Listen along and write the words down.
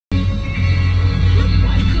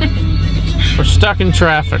stuck in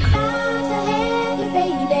traffic.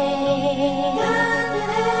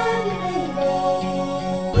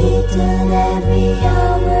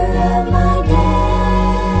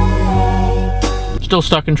 Still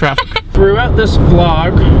stuck in traffic. Throughout this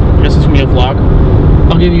vlog, I guess it's gonna be a vlog,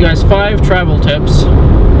 I'll give you guys 5 travel tips.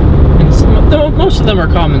 And most of them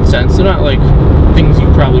are common sense. They're not like things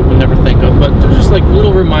you probably would never think of, but they're just like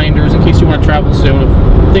little reminders in case you want to travel soon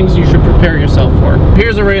of things you should prepare yourself for.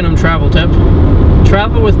 Here's a random travel tip.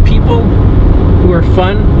 Travel with people who are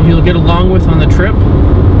fun and you'll get along with on the trip.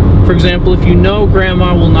 For example, if you know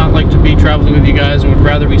Grandma will not like to be traveling with you guys and would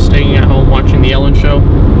rather be staying at home watching the Ellen Show,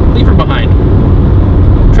 leave her behind.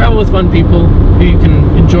 Travel with fun people who you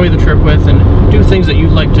can enjoy the trip with and do things that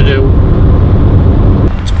you'd like to do.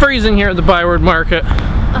 It's freezing here at the Byward Market.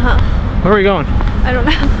 Where are we going? I don't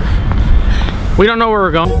know. We don't know where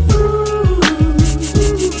we're going.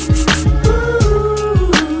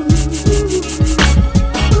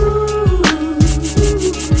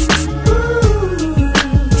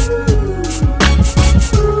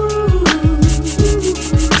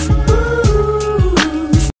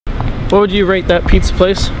 What would you rate that pizza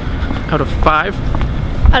place out of 5?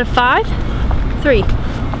 Out of 5? 3.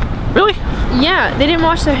 Really? Yeah, they didn't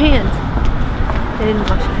wash their hands. They didn't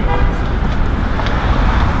wash their hands.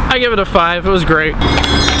 I give it a 5. It was great.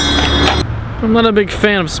 I'm not a big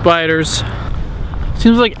fan of spiders.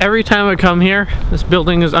 Seems like every time I come here, this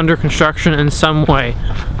building is under construction in some way.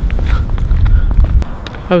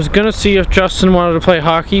 I was gonna see if Justin wanted to play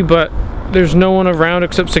hockey, but there's no one around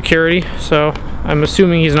except security, so I'm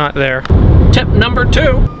assuming he's not there. Tip number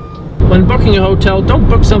 2. When booking a hotel, don't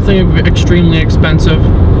book something extremely expensive.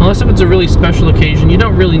 Unless if it's a really special occasion, you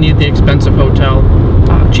don't really need the expensive hotel.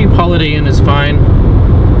 Cheap Holiday Inn is fine.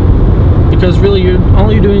 Because really,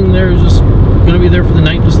 all you're doing there is just gonna be there for the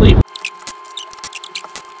night to sleep.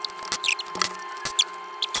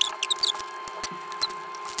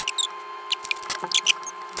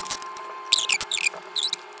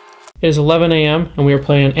 It is 11 a.m. and we are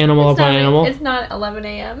playing Animal Upon Animal. It's not 11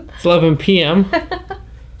 a.m. It's 11 p.m.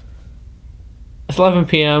 It's 11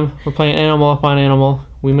 p.m. We're playing Animal Upon Animal.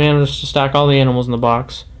 We managed to stack all the animals in the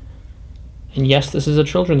box. And yes, this is a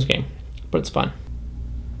children's game, but it's fun.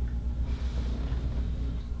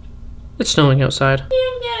 It's snowing outside.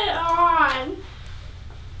 You can get it on.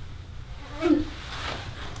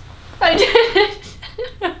 I did it.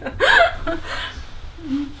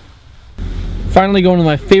 Finally going to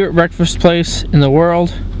my favorite breakfast place in the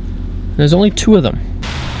world. There's only 2 of them.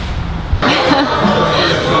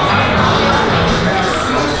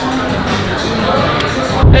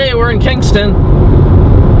 Hey, we're in Kingston.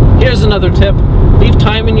 Here's another tip. Leave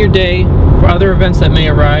time in your day for other events that may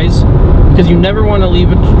arise, because you never want to leave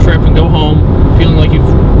a trip and go home feeling like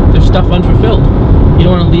there's stuff unfulfilled. You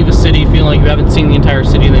don't want to leave a city feeling like you haven't seen the entire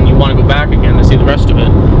city and then you want to go back again to see the rest of it.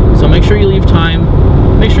 So make sure you leave time.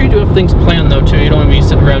 Make sure you do have things planned though too. You don't want to be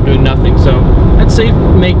sitting around doing nothing. So I'd say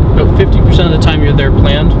make about 50% of the time you're there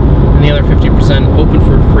planned and the other 50% open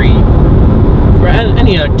for free for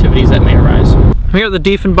any activities that may arise. I'm here at the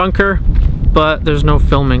Diefenbunker, but there's no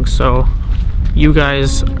filming, so you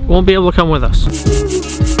guys won't be able to come with us.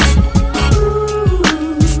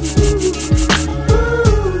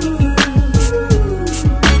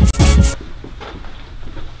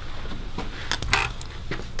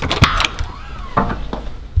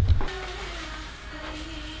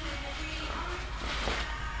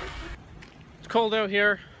 It's cold out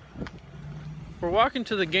here. We're walking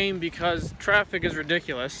to the game because traffic is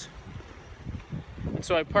ridiculous. And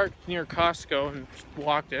so I parked near Costco and just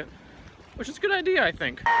walked it, which is a good idea, I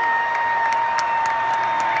think.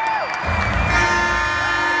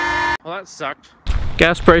 Well, that sucked.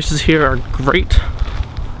 Gas prices here are great.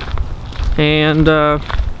 And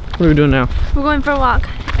what are we doing now? We're going for a walk,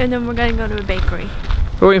 and then we're gonna go to a bakery.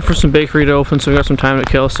 We're waiting for some bakery to open, so we got some time to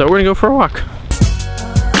kill, so we're gonna go for a walk.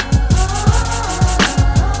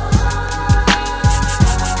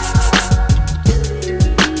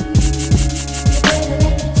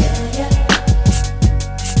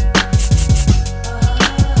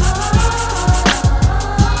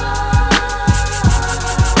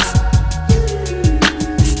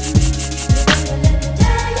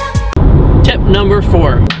 Number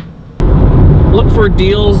 4. Look for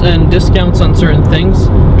deals and discounts on certain things.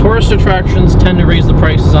 Tourist attractions tend to raise the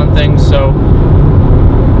prices on things, so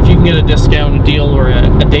if you can get a discount, a deal, or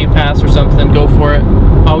a day pass or something, go for it.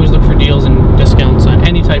 Always look for deals and discounts on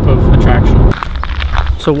any type of attraction.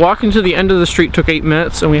 So walking to the end of the street took 8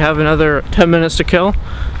 minutes, and we have another 10 minutes to kill.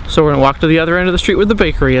 So we're gonna walk to the other end of the street where the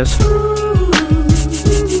bakery is.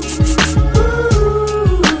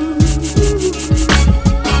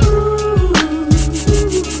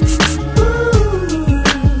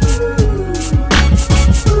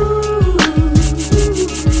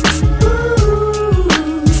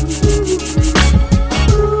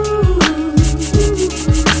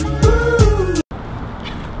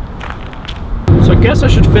 guess I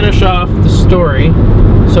should finish off the story.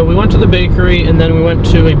 So we went to the bakery, and then we went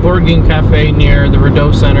to a board game cafe near the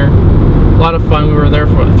Rideau Center. A lot of fun. We were there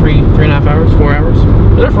for 3.5 hours, 4 hours.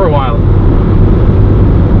 We were there for a while.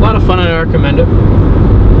 A lot of fun, I recommend it.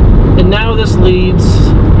 And now this leads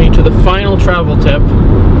me to the final travel tip.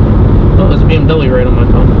 Oh, there's a BMW right on my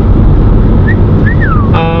phone.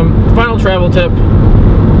 Final travel tip.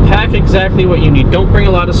 Pack exactly what you need. Don't bring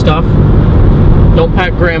a lot of stuff. Don't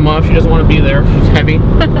pack Grandma if she doesn't want to be there. She's heavy.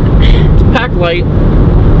 Just pack light.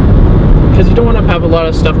 Because you don't want to have a lot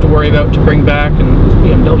of stuff to worry about to bring back. And this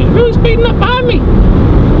BMW is really speeding up behind me.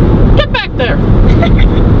 Get back there.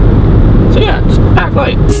 So yeah, just pack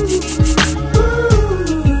light.